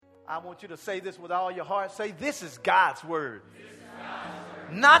I want you to say this with all your heart. Say, this is God's word.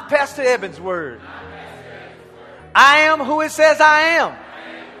 Not Pastor Evans' word. I am who it says I am.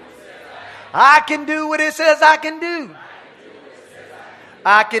 I can do what it says I can do.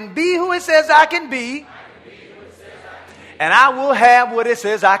 I can be who it says I can be. And I will have what it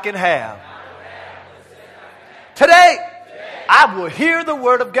says I can have. Today, I will hear the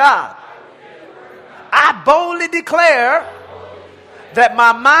word of God. I boldly declare that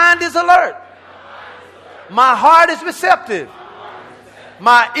my mind is alert. My heart is receptive.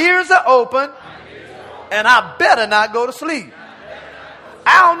 My ears are open. And I better not go to sleep.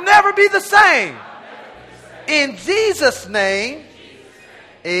 I'll never be the same. In Jesus' name,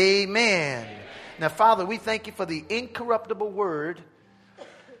 amen. Now, Father, we thank you for the incorruptible word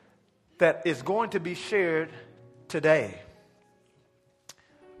that is going to be shared today.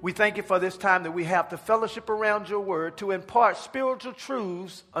 We thank you for this time that we have to fellowship around your word to impart spiritual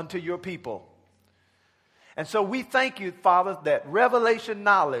truths unto your people. And so we thank you, Father, that revelation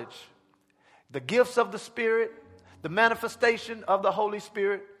knowledge, the gifts of the Spirit, the manifestation of the Holy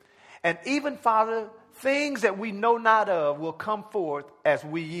Spirit, and even, Father, things that we know not of will come forth as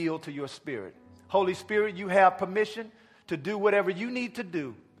we yield to your Spirit. Holy Spirit, you have permission to do whatever you need to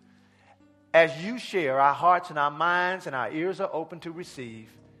do. As you share, our hearts and our minds and our ears are open to receive.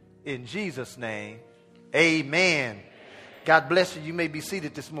 In Jesus' name, amen. God bless you. You may be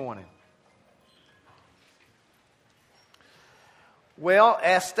seated this morning. Well,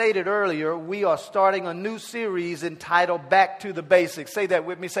 as stated earlier, we are starting a new series entitled Back to the Basics. Say that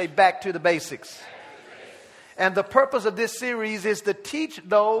with me. Say, back to the basics. And the purpose of this series is to teach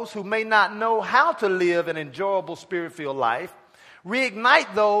those who may not know how to live an enjoyable spirit-filled life,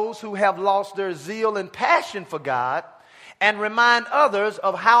 reignite those who have lost their zeal and passion for God, and remind others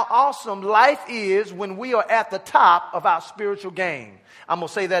of how awesome life is when we are at the top of our spiritual game. I'm going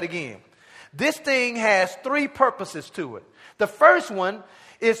to say that again. This thing has three purposes to it. The first one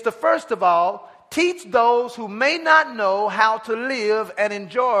is to, first of all, teach those who may not know how to live an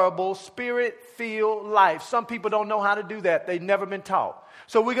enjoyable spirit-filled life. Some people don't know how to do that. They've never been taught.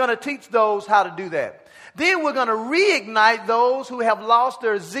 So we're going to teach those how to do that. Then we're going to reignite those who have lost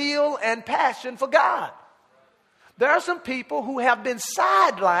their zeal and passion for God. There are some people who have been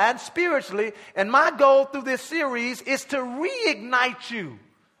sidelined spiritually, and my goal through this series is to reignite you.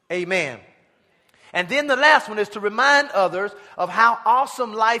 Amen. And then the last one is to remind others of how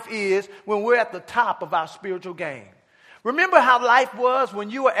awesome life is when we're at the top of our spiritual game. Remember how life was when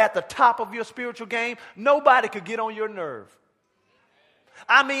you were at the top of your spiritual game? Nobody could get on your nerve.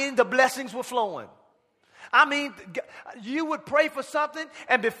 I mean, the blessings were flowing. I mean, you would pray for something,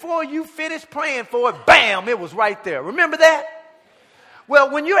 and before you finished praying for it, bam, it was right there. Remember that?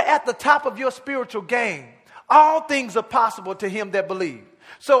 Well, when you're at the top of your spiritual game, all things are possible to him that believes.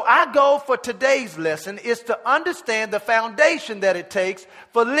 So our goal for today's lesson is to understand the foundation that it takes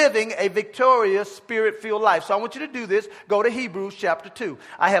for living a victorious spirit-filled life. So I want you to do this. Go to Hebrews chapter 2.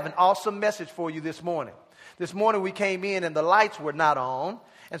 I have an awesome message for you this morning. This morning we came in and the lights were not on.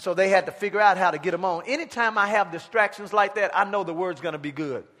 And so they had to figure out how to get them on. Anytime I have distractions like that, I know the word's going to be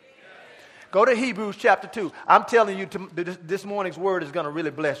good. Go to Hebrews chapter 2. I'm telling you, this morning's word is going to really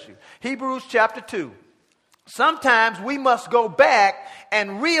bless you. Hebrews chapter 2. Sometimes we must go back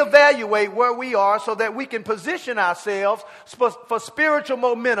and reevaluate where we are so that we can position ourselves for spiritual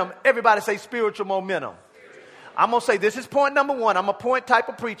momentum. Everybody say spiritual momentum. I'm going to say this is point number one. I'm a point type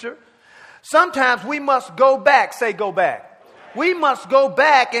of preacher. Sometimes we must go back. Say go back. We must go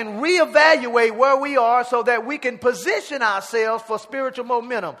back and reevaluate where we are so that we can position ourselves for spiritual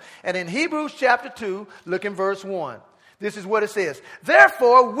momentum. And in Hebrews chapter 2, look in verse 1. This is what it says.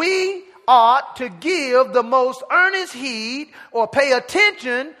 Therefore, we ought to give the most earnest heed or pay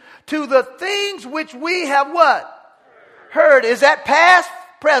attention to the things which we have what? Heard. Is that past,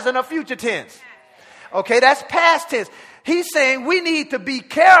 present, or future tense? Okay, that's past tense. He's saying we need to be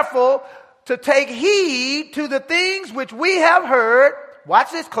careful to take heed to the things which we have heard.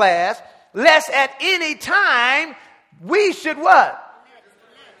 Watch this, class. Lest at any time we should what?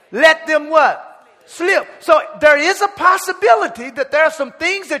 Let them what? Slip. So there is a possibility that there are some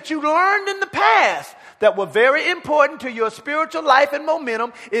things that you learned in the past that were very important to your spiritual life and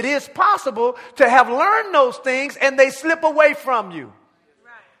momentum. It is possible to have learned those things and they slip away from you.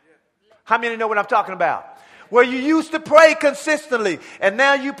 How many know what I'm talking about? Where you used to pray consistently and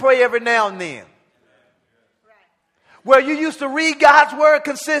now you pray every now and then. Where you used to read God's word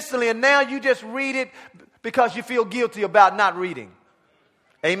consistently and now you just read it because you feel guilty about not reading.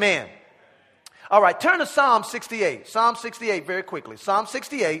 Amen. All right, turn to Psalm 68. Psalm 68 very quickly. Psalm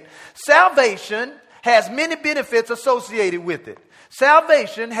 68. Salvation has many benefits associated with it.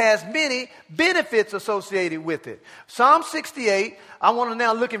 Salvation has many benefits associated with it. Psalm 68, I want to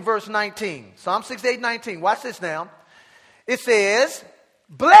now look in verse 19. Psalm 68, 19. Watch this now. It says,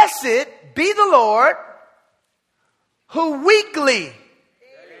 blessed be the Lord who weekly,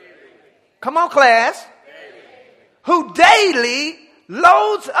 come on class, who daily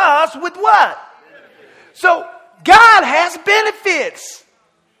loads us with what? So God has benefits.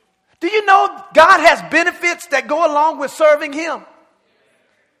 Do you know God has benefits that go along with serving Him?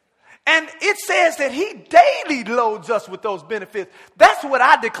 And it says that He daily loads us with those benefits. That's what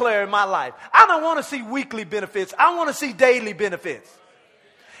I declare in my life. I don't want to see weekly benefits. I want to see daily benefits.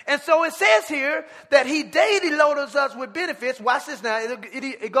 And so it says here that He daily loads us with benefits. Watch this now.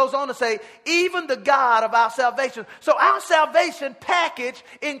 It goes on to say, even the God of our salvation. So our salvation package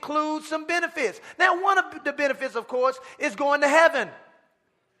includes some benefits. Now, one of the benefits, of course, is going to heaven.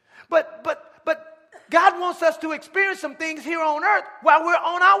 But God wants us to experience some things here on earth while we're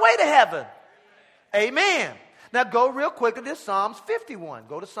on our way to heaven. Amen. Now go real quickly to Psalms 51.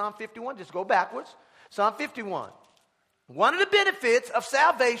 Go to Psalm 51. Just go backwards. Psalm 51. One of the benefits of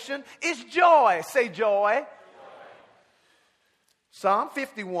salvation is joy. Say joy. Psalm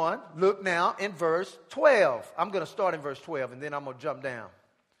 51. Look now in verse 12. I'm going to start in verse 12 and then I'm going to jump down.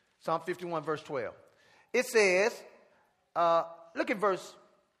 Psalm 51 verse 12. It says, look at verse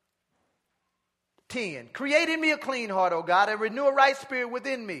 10. Create in me a clean heart, O God, and renew a right spirit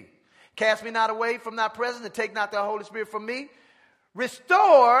within me. Cast me not away from thy presence, and take not thy Holy Spirit from me.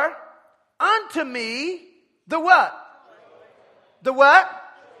 Restore unto me the what? The what?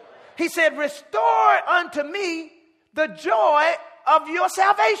 He said, restore unto me the joy of your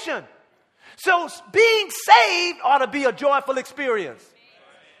salvation. So being saved ought to be a joyful experience.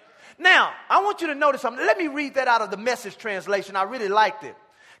 Now, I want you to notice something. Let me read that out of the Message translation. I really liked it.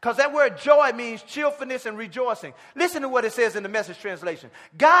 Because that word joy means cheerfulness and rejoicing. Listen to what it says in the Message translation.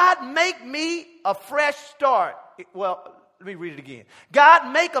 God, make me a fresh start. Well, let me read it again.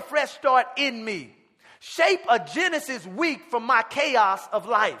 God, make a fresh start in me. Shape a Genesis week from my chaos of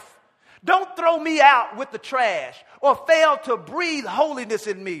life. Don't throw me out with the trash or fail to breathe holiness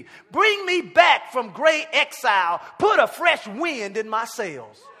in me. Bring me back from great exile. Put a fresh wind in my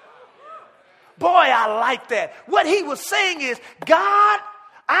sails. Boy, I like that. What he was saying is, God,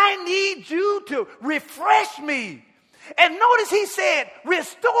 I need you to refresh me. And notice he said,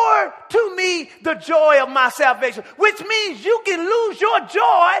 restore to me the joy of my salvation, which means you can lose your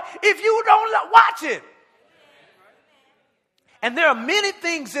joy if you don't watch it. And there are many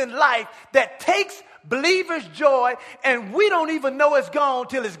things in life that takes believers' joy, and we don't even know it's gone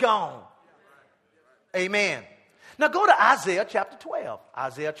till it's gone. Amen. Now go to Isaiah chapter 12.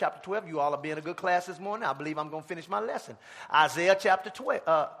 Isaiah chapter 12. You all are being a good class this morning. I believe I'm going to finish my lesson. Isaiah chapter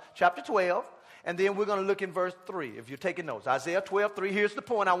 12. And then we're going to look in verse 3 if you're taking notes. Isaiah 12:3. Here's the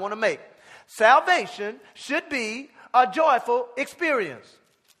point I want to make. Salvation should be a joyful experience.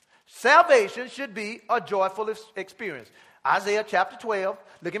 Salvation should be a joyful experience. Isaiah chapter 12.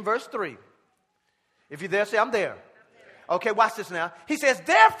 Look in verse 3. If you're there, say, I'm there. Okay, watch this now. He says,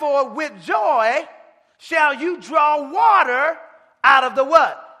 therefore with joy shall you draw water out of the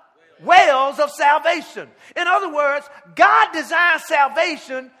what? Wells of salvation. In other words, God designed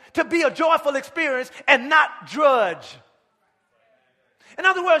salvation to be a joyful experience and not drudge. In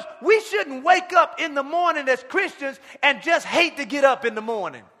other words, we shouldn't wake up in the morning as Christians and just hate to get up in the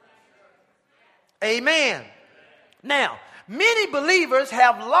morning. Amen. Now, many believers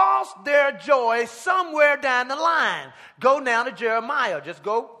have lost their joy somewhere down the line. Go now to Jeremiah. Just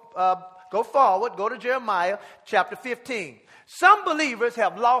go forward. Go to Jeremiah chapter 15. Some believers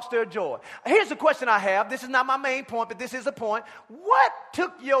have lost their joy. Here's the question I have. This is not my main point, but this is a point. What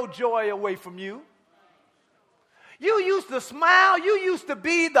took your joy away from you? You used to smile. You used to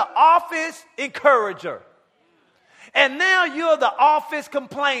be the office encourager. And now you're the office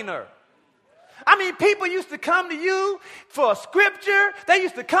complainer. I mean, people used to come to you for a scripture. They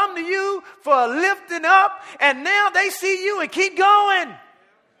used to come to you for a lifting up. And now they see you and keep going.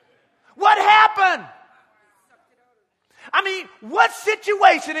 What happened? I mean, what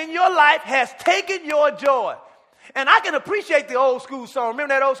situation in your life has taken your joy? And I can appreciate the old school song.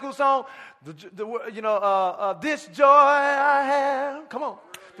 Remember that old school song? This joy I have. Come on.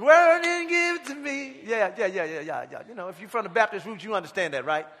 The world didn't give it to me. Yeah. You know, if you're from the Baptist roots, you understand that,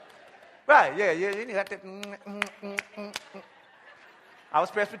 right? Right, yeah. You got that. I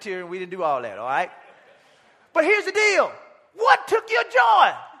was Presbyterian. We didn't do all that, all right? But here's the deal. What took your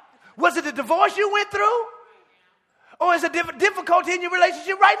joy? Was it the divorce you went through? Or is it difficulty in your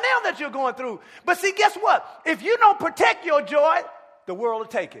relationship right now that you're going through? But see, guess what? If you don't protect your joy, the world will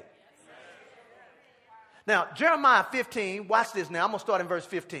take it. Now, Jeremiah 15, watch this now. I'm going to start in verse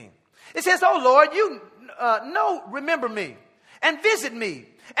 15. It says, "Oh Lord, you remember me and visit me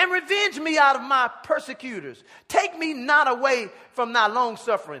and revenge me out of my persecutors. Take me not away from thy long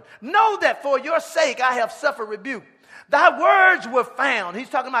suffering. Know that for your sake I have suffered rebuke. Thy words were found." He's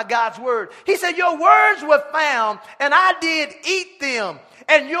talking about God's word. He said, "Your words were found, and I did eat them.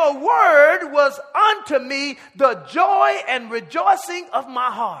 And your word was unto me the joy and rejoicing of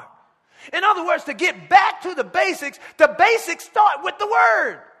my heart." In other words, to get back to the basics start with the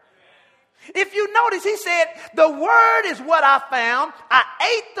word. If you notice, he said, the word is what I found. I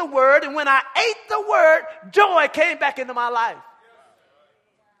ate the word, and when I ate the word, joy came back into my life.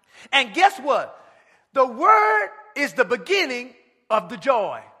 And guess what? The word is the beginning of the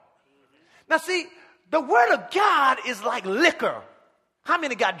joy. Now see, the word of God is like liquor. How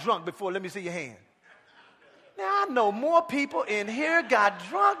many got drunk before? Let me see your hand. Now, I know more people in here got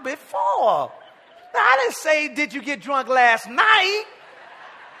drunk before. Now, I didn't say, did you get drunk last night?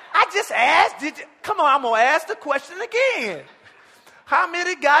 I just asked, did you? Come on, I'm going to ask the question again. How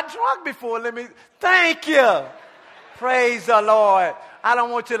many got drunk before? Thank you. Praise the Lord. I don't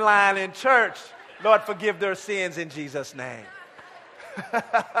want you lying in church. Lord, forgive their sins in Jesus' name.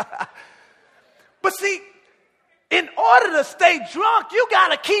 But see, in order to stay drunk, you got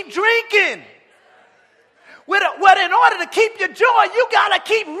to keep drinking. Well, in order to keep your joy, you got to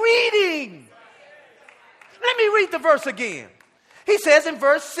keep reading. Let me read the verse again. He says in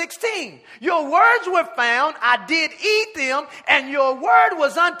verse 16, "Your words were found, I did eat them, and your word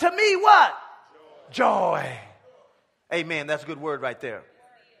was unto me" what? Joy. Amen. That's a good word right there.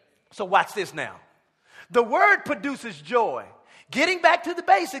 So watch this now. The word produces joy. Getting back to the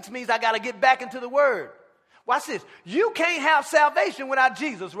basics means I got to get back into the word. Watch this. You can't have salvation without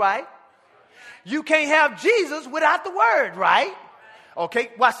Jesus, right? You can't have Jesus without the word, right?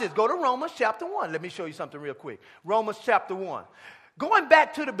 Okay, watch this. Go to Romans chapter 1. Let me show you something real quick. Romans chapter 1. Going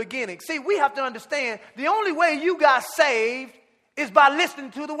back to the beginning. See, we have to understand the only way you got saved is by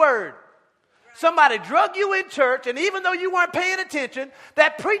listening to the word. Somebody drug you in church, and even though you weren't paying attention,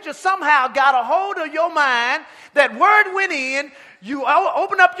 that preacher somehow got a hold of your mind. That word went in. You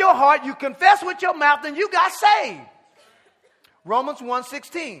open up your heart. You confess with your mouth, and you got saved. Romans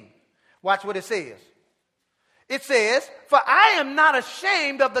 1:16. Watch what it says. It says, "For I am not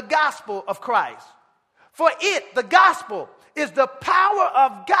ashamed of the gospel of Christ. For it, the gospel, is the power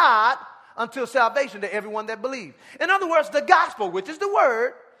of God until salvation to everyone that believes." In other words, the gospel, which is the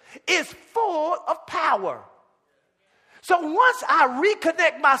word, is full of power. So once I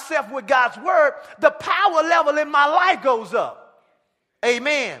reconnect myself with God's word, the power level in my life goes up.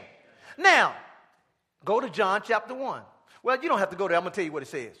 Amen. Now, go to John chapter 1. Well, you don't have to go there. I'm going to tell you what it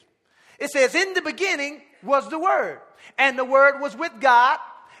says. It says, "In the beginning was the Word, and the Word was with God,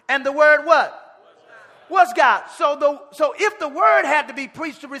 and the Word" what? Was God. So if the Word had to be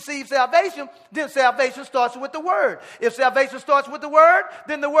preached to receive salvation, then salvation starts with the Word. If salvation starts with the Word,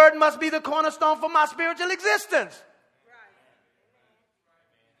 then the Word must be the cornerstone for my spiritual existence.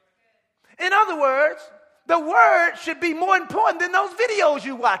 In other words, the Word should be more important than those videos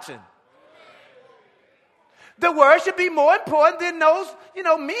you're watching. The word should be more important than those, men.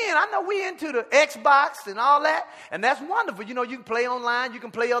 I know we into the Xbox and all that, and that's wonderful. You can play online, you can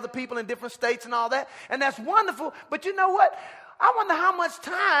play other people in different states and all that, and that's wonderful. But you know what? I wonder how much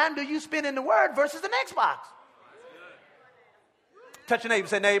time do you spend in the word versus an Xbox? Touch your neighbor,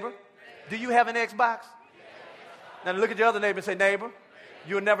 say, "Neighbor, do you have an Xbox?" Now look at your other neighbor and say, "Neighbor,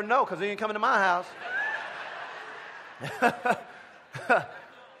 you'll never know because they ain't coming to my house."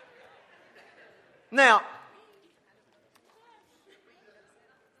 Now,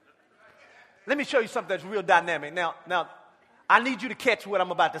 let me show you something that's real dynamic. Now, I need you to catch what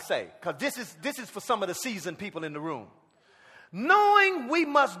I'm about to say, because this is for some of the seasoned people in the room. Knowing we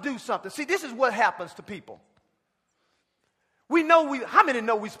must do something. See, this is what happens to people. How many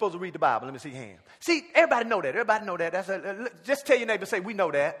know we're supposed to read the Bible? Let me see your hand. See, everybody know that. Everybody know that. Just tell your neighbor, say, "We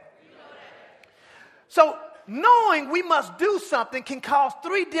know that." So, knowing we must do something can cause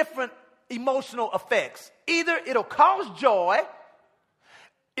three different emotional effects. Either it'll cause joy,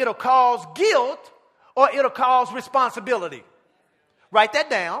 it'll cause guilt, or it'll cause responsibility. Write that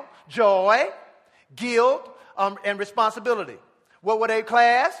down. Joy, guilt, and responsibility. What were they,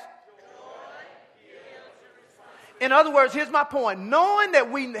 class? In other words, here's my point. Knowing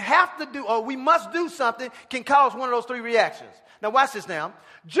that we have to do or we must do something can cause one of those three reactions. Now watch this now.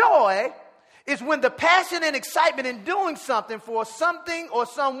 Joy is when the passion and excitement in doing something for something or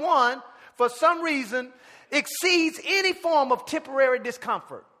someone for some reason exceeds any form of temporary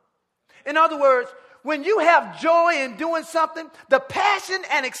discomfort. In other words, when you have joy in doing something, the passion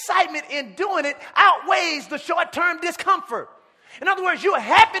and excitement in doing it outweighs the short-term discomfort. In other words, you're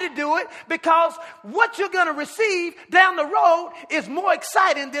happy to do it because what you're going to receive down the road is more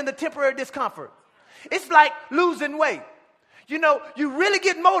exciting than the temporary discomfort. It's like losing weight. You know, you really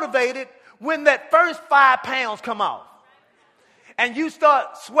get motivated when that first 5 pounds come off. And you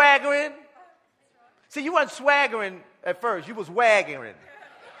start swaggering. See, you weren't swaggering at first. You was waggering.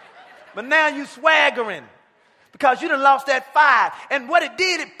 But now you swaggering because you done lost that 5. And what it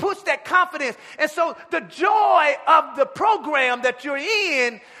did, it pushed that confidence. And so the joy of the program that you're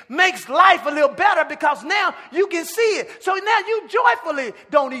in makes life a little better because now you can see it. So now you joyfully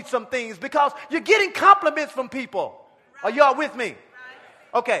don't eat some things because you're getting compliments from people. Are y'all with me?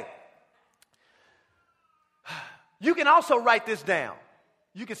 Okay. You can also write this down.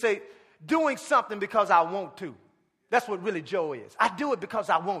 You can say, doing something because I want to. That's what really joy is. I do it because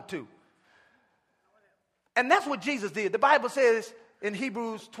I want to. And that's what Jesus did. The Bible says in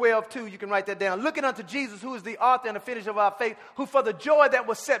Hebrews 12:2, you can write that down. Looking unto Jesus, who is the author and the finisher of our faith, who for the joy that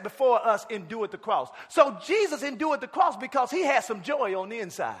was set before us endured the cross. So Jesus endured the cross because he had some joy on the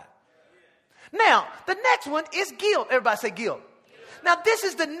inside. Now, the next one is guilt. Everybody say guilt. Now, this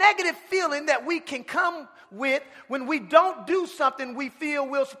is the negative feeling that we can come with when we don't do something we feel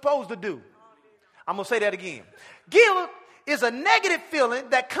we're supposed to do. I'm going to say that again. Guilt is a negative feeling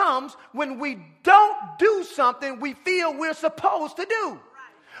that comes when we don't do something we feel we're supposed to do.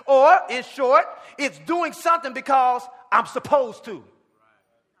 Or, in short, it's doing something because I'm supposed to.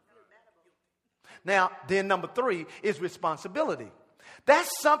 Now, then number 3 is responsibility.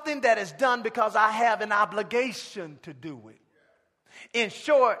 That's something that is done because I have an obligation to do it. In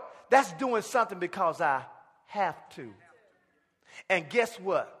short, that's doing something because I have to. And guess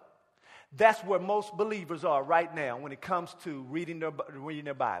what? That's where most believers are right now when it comes to reading their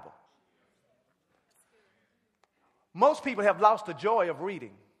Bible. Most people have lost the joy of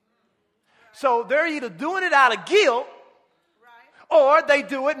reading. So they're either doing it out of guilt or they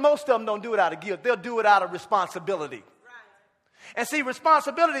do it. Most of them don't do it out of guilt. They'll do it out of responsibility. And see,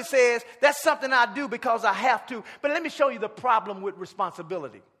 responsibility says that's something I do because I have to. But let me show you the problem with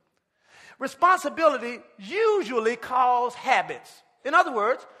responsibility. Responsibility usually causes habits. In other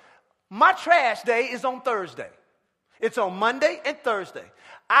words, my trash day is on Thursday. It's on Monday and Thursday.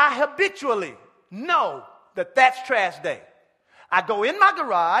 I habitually know that that's trash day. I go in my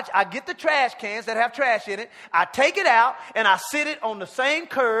garage, I get the trash cans that have trash in it, I take it out, and I sit it on the same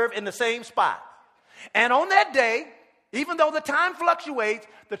curve in the same spot. And on that day, even though the time fluctuates,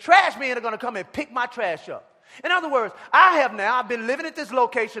 the trash men are going to come and pick my trash up. In other words, I've been living at this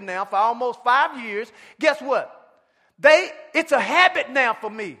location now for almost 5 years. Guess what? It's a habit now for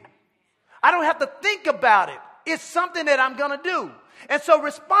me. I don't have to think about it. It's something that I'm going to do. And so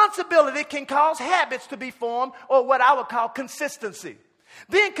responsibility can cause habits to be formed, or what I would call consistency.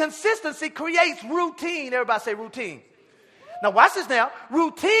 Then consistency creates routine. Everybody say routine. Now watch this now.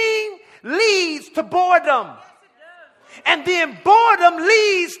 Routine leads to boredom. And then boredom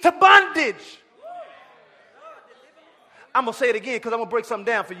leads to bondage. I'm going to say it again because I'm going to break something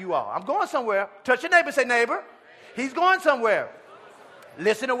down for you all. I'm going somewhere. Touch your neighbor, say neighbor. He's going somewhere.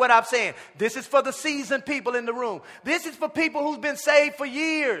 Listen to what I'm saying. This is for the seasoned people in the room. This is for people who've been saved for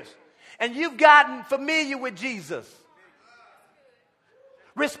years. And you've gotten familiar with Jesus.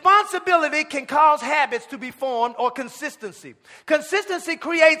 Responsibility can cause habits to be formed, or consistency. Consistency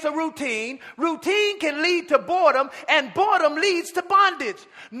creates a routine. Routine can lead to boredom, and boredom leads to bondage.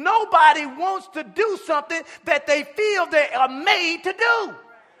 Nobody wants to do something that they feel they are made to do. Amen.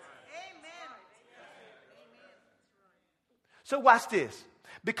 So watch this.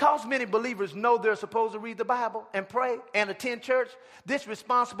 Because many believers know they're supposed to read the Bible and pray and attend church, this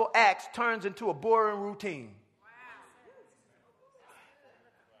responsible act turns into a boring routine.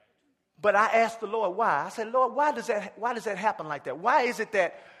 But I asked the Lord why. I said, Lord, why does that happen like that? Why is it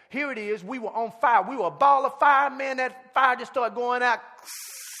that here it is, we were on fire. We were a ball of fire, man. That fire just started going out.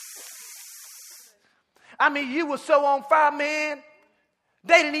 I mean, you were so on fire, man.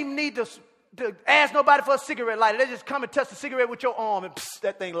 They didn't even need to ask nobody for a cigarette lighter. They just come and touch the cigarette with your arm and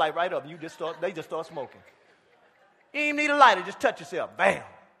that thing light right up. They just start smoking. You ain't even need a lighter. Just touch yourself. Bam.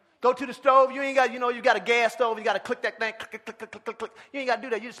 Go to the stove. You ain't got, you got a gas stove. You got to click that thing. Click, click, click, click, click, click. You ain't got to do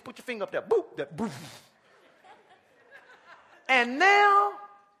that. You just put your finger up there. Boop. That boop. And now,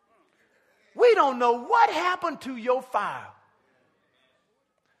 we don't know what happened to your fire.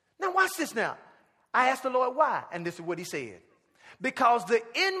 Now, watch this now. I asked the Lord why. And this is what he said. Because the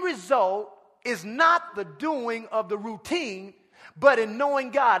end result is not the doing of the routine, but in knowing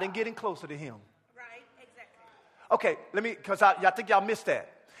God and getting closer to him. Right, exactly. Okay, because I think y'all missed that.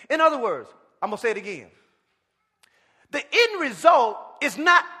 In other words, I'm going to say it again. The end result is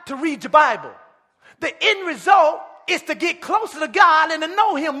not to read your Bible. The end result is to get closer to God and to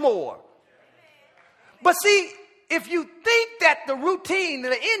know him more. But see, if you think that the routine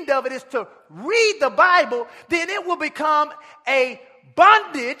and the end of it is to read the Bible, then it will become a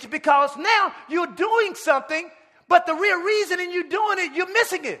bondage, because now you're doing something, but the real reason in you doing it, you're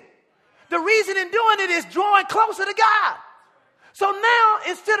missing it. The reason in doing it is drawing closer to God. So now,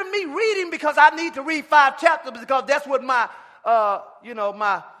 instead of me reading because I need to read 5 chapters because that's what my,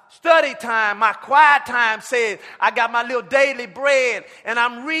 my study time, my quiet time says. I got my little daily bread and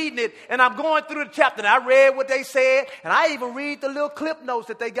I'm reading it and I'm going through the chapter and I read what they said and I even read the little clip notes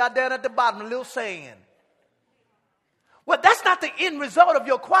that they got down at the bottom, the little saying. Well, that's not the end result of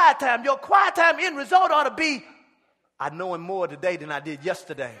your quiet time. Your quiet time end result ought to be, I know him more today than I did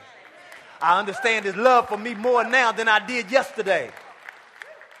yesterday. I understand his love for me more now than I did yesterday.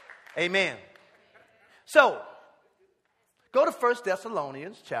 Amen. So, go to 1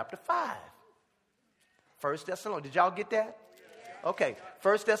 Thessalonians chapter 5. 1 Thessalonians. Did y'all get that? Okay.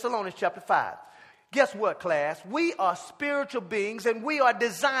 1 Thessalonians chapter 5. Guess what, class? We are spiritual beings and we are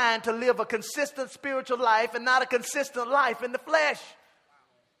designed to live a consistent spiritual life and not a consistent life in the flesh.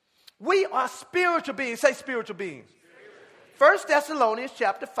 We are spiritual beings. Say spiritual beings. 1 Thessalonians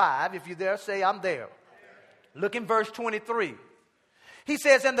chapter 5, if you're there, say I'm there. Look in verse 23. He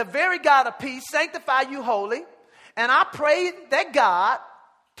says, and the very God of peace sanctify you wholly. And I pray that God,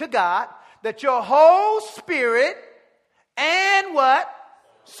 that your whole spirit and what?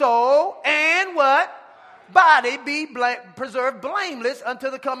 Soul and what? Body be preserved blameless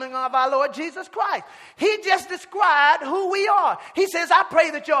until the coming of our Lord Jesus Christ. He just described who we are. He says, I pray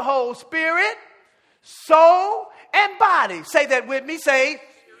that your whole spirit, soul, and body. Say that with me. Say, spirit,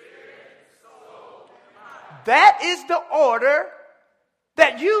 soul, that is the order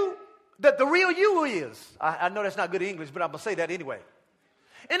that the real you is. I know that's not good English, but I'm going to say that anyway.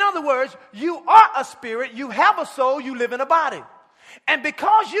 In other words, you are a spirit, you have a soul, you live in a body. And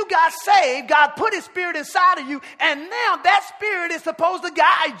because you got saved, God put his spirit inside of you, and now that spirit is supposed to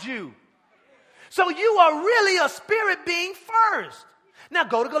guide you. So you are really a spirit being first. Now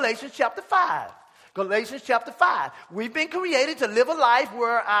go to Galatians chapter 5. Galatians chapter 5. We've been created to live a life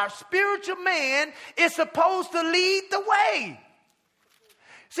where our spiritual man is supposed to lead the way.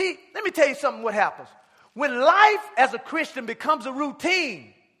 See, let me tell you something what happens. When life as a Christian becomes a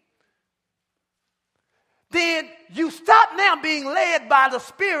routine, then you stop now being led by the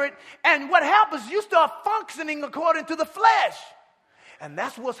Spirit, and what happens, you start functioning according to the flesh. And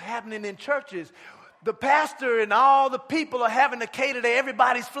that's what's happening in churches. The pastor and all the people are having to cater to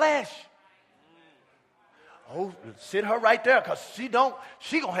everybody's flesh. Oh, sit her right there, because she going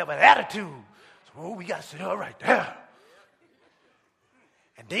to have an attitude. So, we got to sit her right there.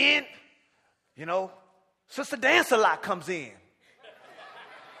 And then, Sister Dance-A-Lot comes in.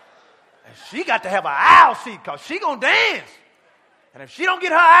 And she got to have an aisle seat because she going to dance. And if she don't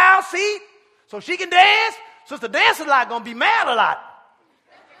get her aisle seat so she can dance, Sister Dance-A-Lot going to be mad a lot.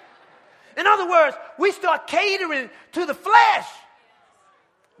 In other words, we start catering to the flesh.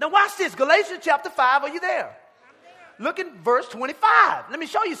 Now watch this. Galatians chapter 5, are you there? Look at verse 25. Let me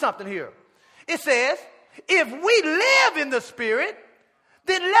show you something here. It says, if we live in the Spirit,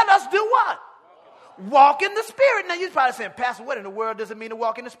 then let us do what? Walk in the Spirit. Now you're probably saying, Pastor, what in the world does it mean to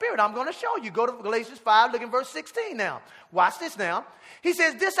walk in the Spirit? I'm going to show you. Go to Galatians 5, look in verse 16 now. Watch this now. He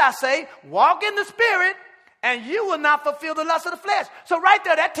says, this I say, walk in the Spirit, and you will not fulfill the lust of the flesh. So right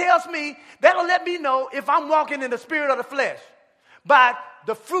there, that tells me, that'll let me know if I'm walking in the spirit of the flesh by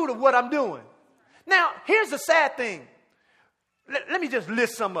the fruit of what I'm doing. Now, here's the sad thing. Let me just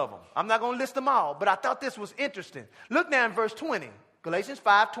list some of them. I'm not going to list them all, but I thought this was interesting. Look now in verse 20, Galatians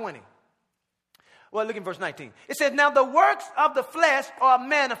 5:20. Well, look in verse 19. It says, now the works of the flesh are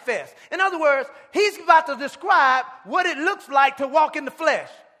manifest. In other words, he's about to describe what it looks like to walk in the flesh.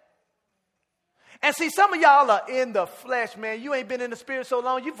 And see, some of y'all are in the flesh, man. You ain't been in the Spirit so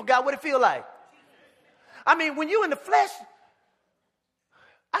long, you forgot what it feel like. I mean, when you in the flesh,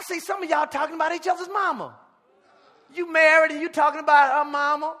 I see some of y'all talking about each other's mama. You married and you talking about her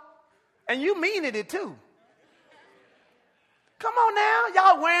mama, and you meaning it too. Come on now,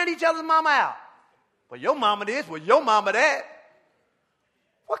 y'all wearing each other's mama out. Well, your mama this, well, your mama that.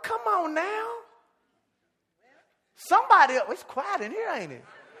 Well, come on now. Somebody, it's quiet in here, ain't it?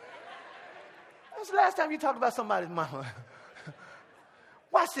 When's the last time you talked about somebody's mama?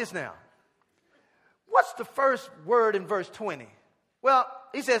 Watch this now. What's the first word in verse 20? Well,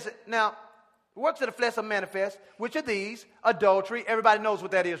 he says, now, the works of the flesh are manifest, which are these: adultery. Everybody knows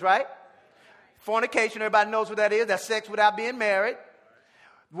what that is, right? Fornication, everybody knows what that is. That's sex without being married.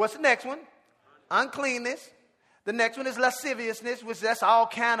 What's the next one? uncleanness. The next one is lasciviousness, which that's all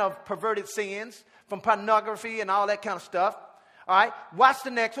kind of perverted sins, from pornography and all that kind of stuff. All right, watch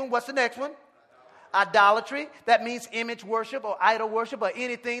the next one. What's the next one? Idolatry. That means image worship or idol worship or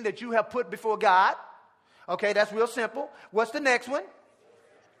anything that you have put before God. Okay, that's real simple. What's the next one?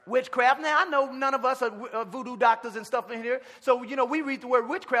 Witchcraft. Now, I know none of us are voodoo doctors and stuff in here. So, we read the word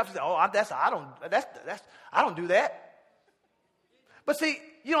witchcraft and say, I don't do that. But see,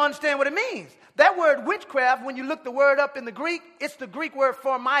 you don't understand what it means. That word witchcraft, when you look the word up in the Greek, it's the Greek word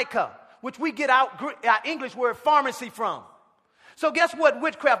formica, which we get our English word pharmacy from. So guess what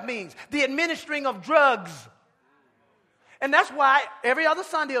witchcraft means? The administering of drugs. And that's why every other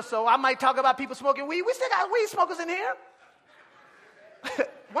Sunday or so, I might talk about people smoking weed. We still got weed smokers in here.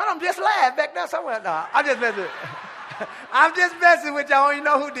 One of them just laughed back there somewhere. No, I'm just messing with you. I'm just messing with you. I don't even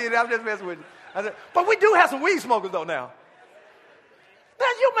know who did it. I'm just messing with you. But we do have some weed smokers, though, now. Now,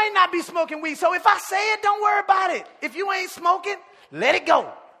 you may not be smoking weed, so if I say it, don't worry about it. If you ain't smoking, let it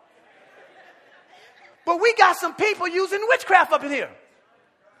go. But we got some people using witchcraft up in here.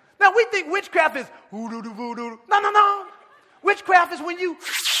 Now, we think witchcraft is voodoo. No. Witchcraft is when you...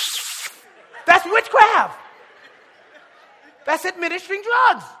 That's witchcraft. That's administering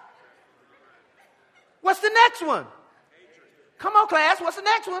drugs. What's the next one? Come on, class. What's the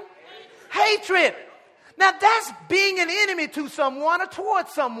next one? Hatred. Now, that's being an enemy to someone or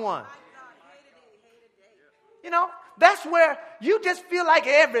towards someone. That's where you just feel like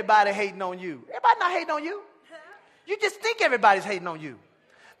everybody hating on you. Everybody not hating on you. You just think everybody's hating on you.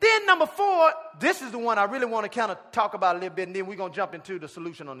 Then number 4, this is the one I really want to kind of talk about a little bit, and then we're going to jump into the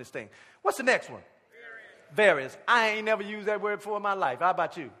solution on this thing. What's the next one? Variance. I ain't never used that word before in my life. How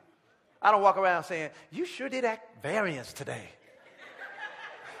about you? I don't walk around saying, you sure did act variance today.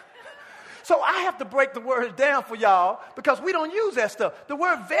 So I have to break the word down for y'all because we don't use that stuff. The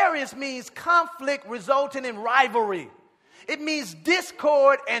word variance means conflict resulting in rivalry. It means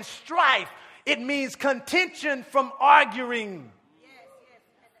discord and strife. It means contention from arguing.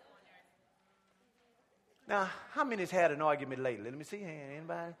 Now, how many has had an argument lately? Let me see.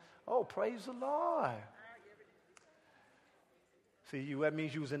 Anybody? Oh, praise the Lord. See, that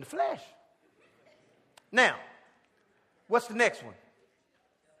means you was in the flesh. Now, what's the next one?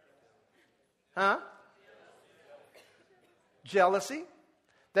 Huh? Jealousy.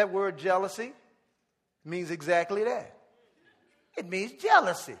 That word jealousy means exactly that. It means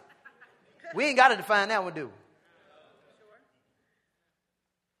jealousy. We ain't got to define that one, do we?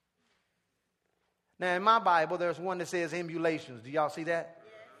 Now, in my Bible, there's one that says emulations. Do y'all see that?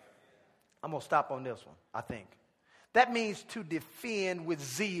 I'm going to stop on this one, I think. That means to defend with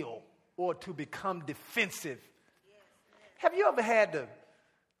zeal or to become defensive. Have you ever had to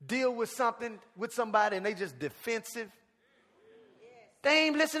deal with something with somebody and they just defensive? They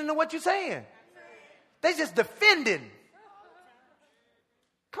ain't listening to what you're saying. They just defending.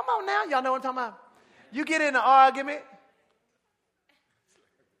 Come on now, y'all know what I'm talking about. You get in an argument.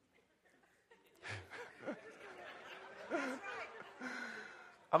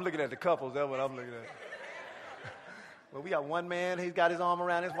 I'm looking at the couples. That's what I'm looking at. Well, we got one man. He's got his arm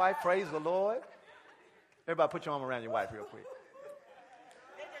around his wife. Praise the Lord. Everybody put your arm around your wife real quick.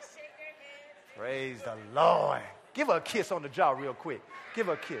 Praise the Lord. Give her a kiss on the jaw real quick. Give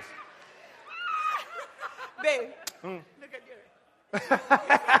her a kiss. Baby, look at you.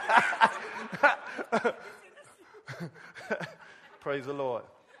 Praise the Lord.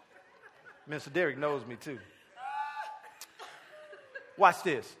 Mr. Derek knows me too. Watch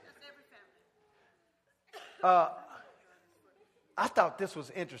this. I thought this was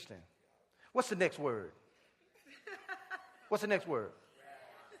interesting. What's the next word? What's the next word?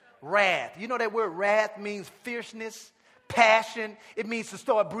 Wrath. You know that word wrath means fierceness, passion. It means to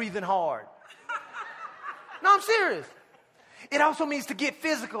start breathing hard. No, I'm serious. It also means to get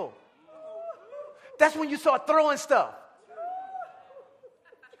physical. That's when you start throwing stuff.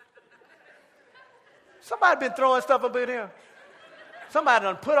 Somebody been throwing stuff up in here. Somebody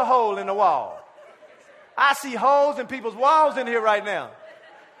done put a hole in the wall. I see holes in people's walls in here right now.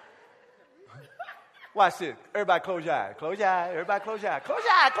 Watch this. Everybody close your eyes. Close your eyes. Everybody close your eyes. Close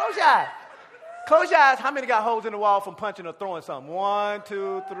your eyes. Close your eyes. Close your eyes. How many got holes in the wall from punching or throwing something? 1,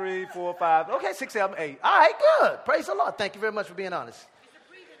 2, 3, 4, 5. Okay, 6, 7, 8. All right, good. Praise the Lord. Thank you very much for being honest.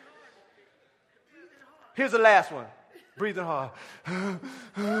 Here's the last one. Breathing hard. I'm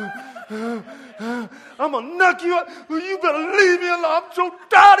going to knock you out. You better leave me alone. I'm so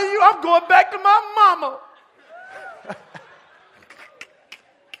tired of you. I'm going back to my mama.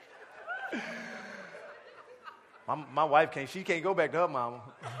 My wife can't go back to her mama.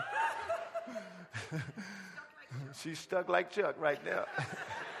 She's stuck like Chuck right now.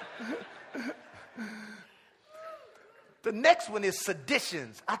 The next one is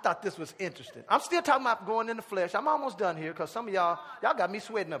seditions. I thought this was interesting. I'm still talking about going in the flesh. I'm almost done here because some of y'all got me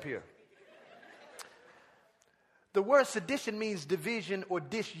sweating up here. The word sedition means division or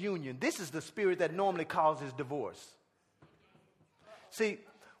disunion. This is the spirit that normally causes divorce. See,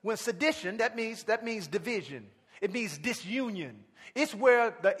 when sedition, that means division. It means disunion. It's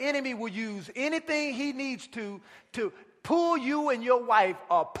where the enemy will use anything he needs to pull you and your wife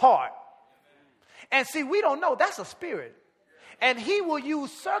apart. And see, we don't know. That's a spirit. And he will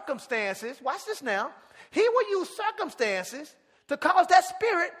use circumstances. Watch this now. He will use circumstances to cause that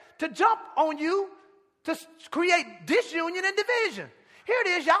spirit to jump on you to create disunion and division. Here it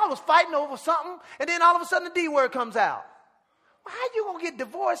is. Y'all was fighting over something. And then all of a sudden the D word comes out. Well, how you going to get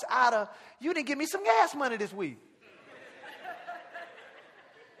divorced out of, you didn't give me some gas money this week?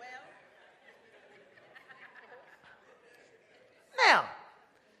 Now,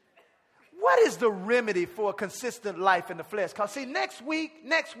 what is the remedy for a consistent life in the flesh? Because see, next week,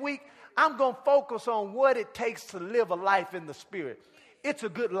 I'm going to focus on what it takes to live a life in the spirit. It's a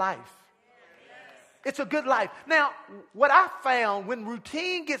good life. It's a good life. Now, what I found when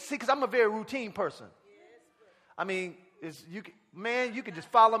routine gets sick, because I'm a very routine person. I mean, you can just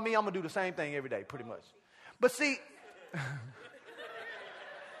follow me. I'm going to do the same thing every day, pretty much. But see,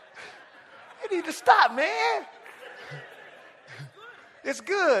 you need to stop, man. It's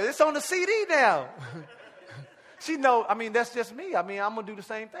good. It's on the CD now. She know, I mean, that's just me. I mean, I'm going to do the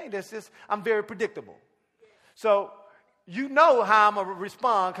same thing. I'm very predictable. So you know how I'm going to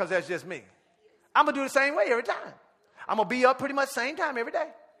respond because that's just me. I'm going to do the same way every time. I'm going to be up pretty much the same time every day.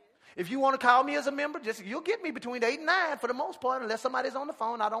 If you want to call me as a member, you'll get me between 8 and 9 for the most part. Unless somebody's on the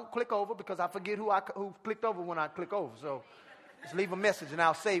phone, I don't click over because I forget who clicked over when I click over. So just leave a message and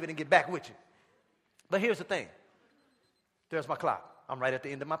I'll save it and get back with you. But here's the thing. There's my clock. I'm right at the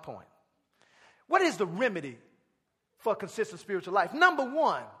end of my point. What is the remedy for a consistent spiritual life? Number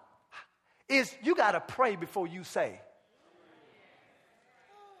one is you got to pray before you say.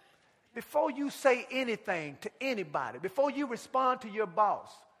 Before you say anything to anybody, before you respond to your boss,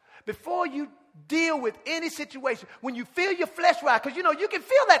 before you deal with any situation, when you feel your flesh rise, because you know you can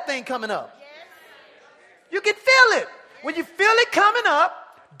feel that thing coming up. You can feel it. When you feel it coming up,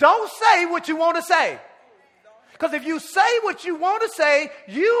 don't say what you want to say. Because if you say what you want to say,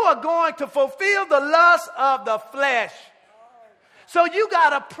 you are going to fulfill the lust of the flesh. So you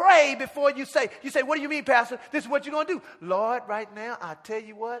got to pray before you say. You say, what do you mean, Pastor? This is what you're going to do. Lord, right now, I tell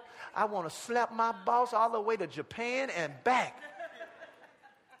you what, I want to slap my boss all the way to Japan and back.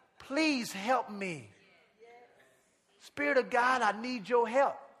 Please help me. Spirit of God, I need your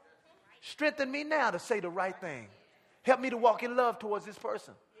help. Strengthen me now to say the right thing. Help me to walk in love towards this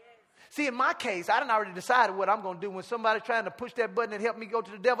person. See, in my case, I done already decided what I'm going to do when somebody's trying to push that button and help me go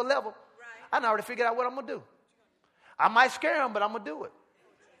to the devil level. I done already figured out what I'm going to do. I might scare them, but I'm going to do it.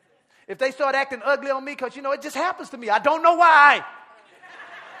 If they start acting ugly on me, because, you know, it just happens to me. I don't know why.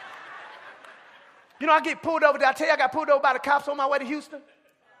 You know, I get pulled over. Did I tell you I got pulled over by the cops on my way to Houston?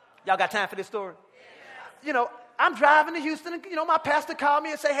 Y'all got time for this story? You know, I'm driving to Houston, and, you know, my pastor called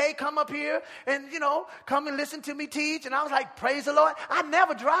me and said, hey, come up here and, you know, come and listen to me teach. And I was like, praise the Lord. I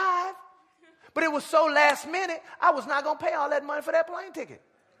never drive. But it was so last minute, I was not going to pay all that money for that plane ticket.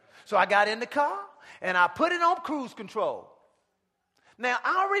 So I got in the car, and I put it on cruise control. Now,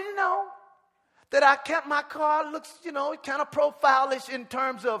 I already know that my car looks, you know, kind of profile-ish in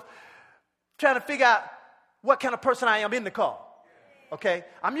terms of trying to figure out what kind of person I am in the car. Okay?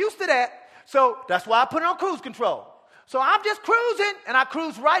 I'm used to that. So that's why I put it on cruise control. So I'm just cruising, and I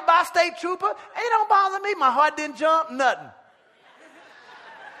cruise right by a state trooper. It don't bother me. My heart didn't jump, nothing.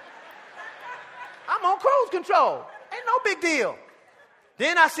 I'm on cruise control. Ain't no big deal.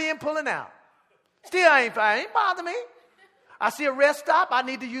 Then I see him pulling out. Still ain't bother me. I see a rest stop. I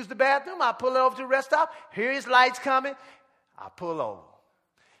need to use the bathroom. I pull it over to the rest stop. Here his lights coming. I pull over.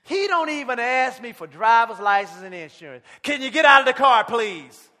 He don't even ask me for driver's license and insurance. Can you get out of the car,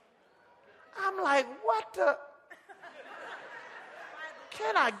 please? I'm like, what the?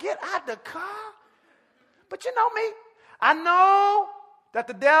 Can I get out the car? But you know me. I know that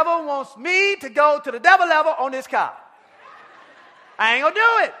the devil wants me to go to the devil level on this car. I ain't going to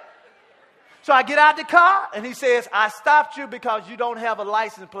do it. So I get out the car, and he says, I stopped you because you don't have a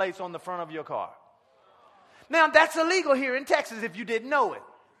license plate on the front of your car. Now, that's illegal here in Texas if you didn't know it.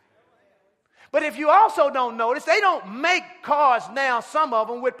 But if you also don't notice, they don't make cars now, some of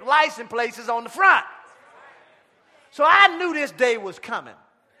them, with license plates on the front. So I knew this day was coming.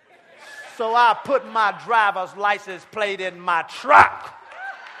 So I put my driver's license plate in my truck.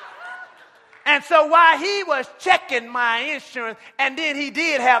 And so while he was checking my insurance, and then he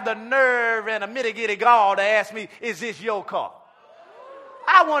did have the nerve and a mitigated gall to ask me, is this your car?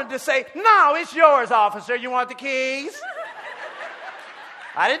 I wanted to say, no, it's yours, officer. You want the keys?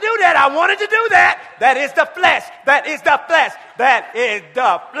 I didn't do that. I wanted to do that. That is the flesh. That is the flesh. That is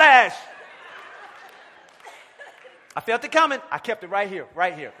the flesh. I felt it coming. I kept it right here,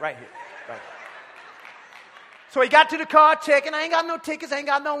 right here, right here, right here. So he got to the car checking. I ain't got no tickets. I ain't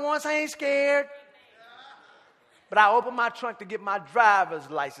got no warrants. I ain't scared. But I opened my trunk to get my driver's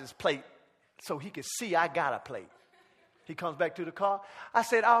license plate so he could see I got a plate. He comes back to the car. I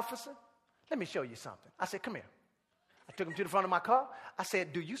said, officer, let me show you something. I said, come here. I took him to the front of my car. I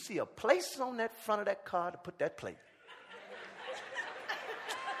said, do you see a place on that front of that car to put that plate?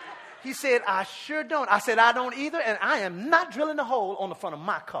 He said, I sure don't. I said, I don't either, and I am not drilling a hole on the front of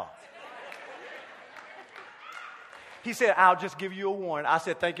my car. He said, I'll just give you a warning. I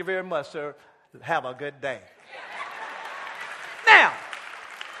said, thank you very much, sir. Have a good day. Now,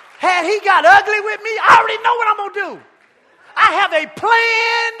 had he got ugly with me, I already know what I'm going to do. I have a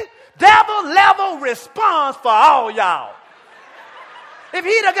planned devil-level response for all y'all. If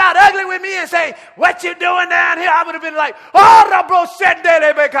he'd have got ugly with me and say, what you doing down here? I would have been like, hallelujah.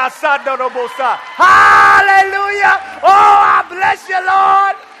 Oh, I bless you,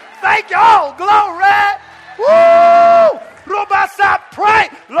 Lord. Thank you. Oh, glory. Woo! Pray.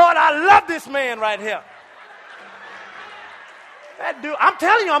 Lord, I love this man right here. That dude, I'm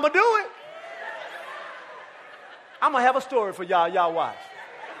telling you, I'm going to do it. I'm going to have a story for y'all. Y'all watch.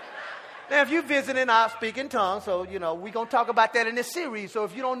 Now, if you're visiting, I'll speak in tongues. So, we're going to talk about that in this series. So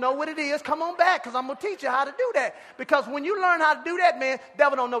if you don't know what it is, come on back because I'm going to teach you how to do that. Because when you learn how to do that, man,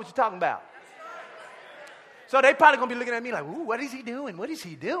 devil don't know what you're talking about. So they probably going to be looking at me like, ooh, what is he doing? What is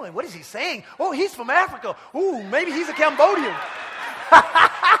he doing? What is he saying? Oh, he's from Africa. Ooh, maybe he's a Cambodian.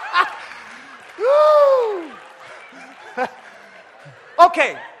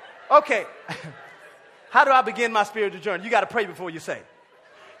 Okay. How do I begin my spiritual journey? You got to pray before you say.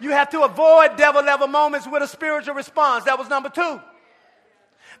 You have to avoid devil-level moments with a spiritual response. That was number 2.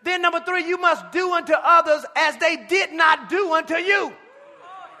 Then number 3, you must do unto others as they did not do unto you.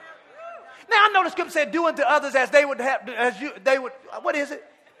 Now I know the scripture said, "Do unto others as they would have, as you they would." What is it?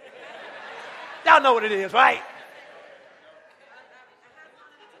 Y'all know what it is, right?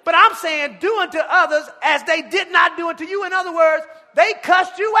 But I'm saying, do unto others as they did not do unto you. In other words, they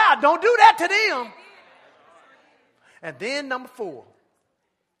cussed you out. Don't do that to them. And then number 4,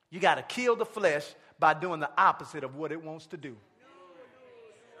 you got to kill the flesh by doing the opposite of what it wants to do.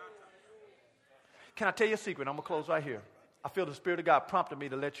 Can I tell you a secret? I'm going to close right here. I feel the Spirit of God prompted me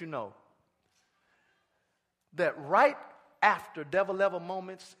to let you know that right after devil-level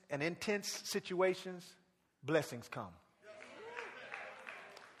moments and intense situations, blessings come.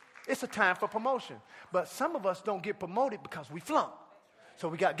 It's a time for promotion. But some of us don't get promoted because we flunk. So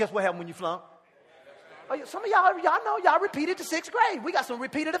guess what happened when you flunk? Oh, some of y'all know y'all repeated to 6th grade. We got some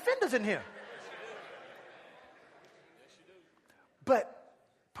repeated offenders in here. But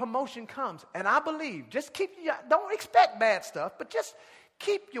promotion comes. And I believe, don't expect bad stuff, but just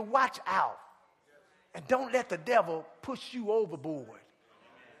keep your watch out. And don't let the devil push you overboard.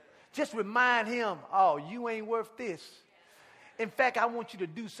 Just remind him, oh, you ain't worth this. In fact, I want you to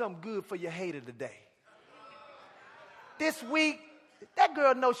do something good for your hater today. This week, that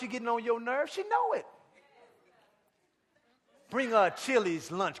girl knows she's getting on your nerves. She know it. Bring her a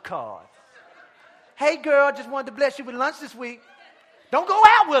Chili's lunch card. Hey, girl, just wanted to bless you with lunch this week. Don't go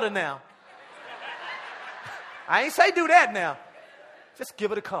out with her now. I ain't say do that now. Just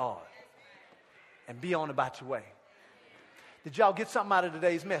give her the card. And be on about your way. Did y'all get something out of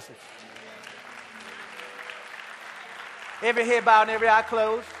today's message? Every head bowed and every eye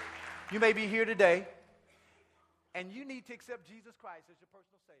closed. You may be here today, and you need to accept Jesus Christ as your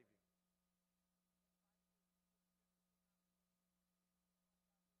personal Savior.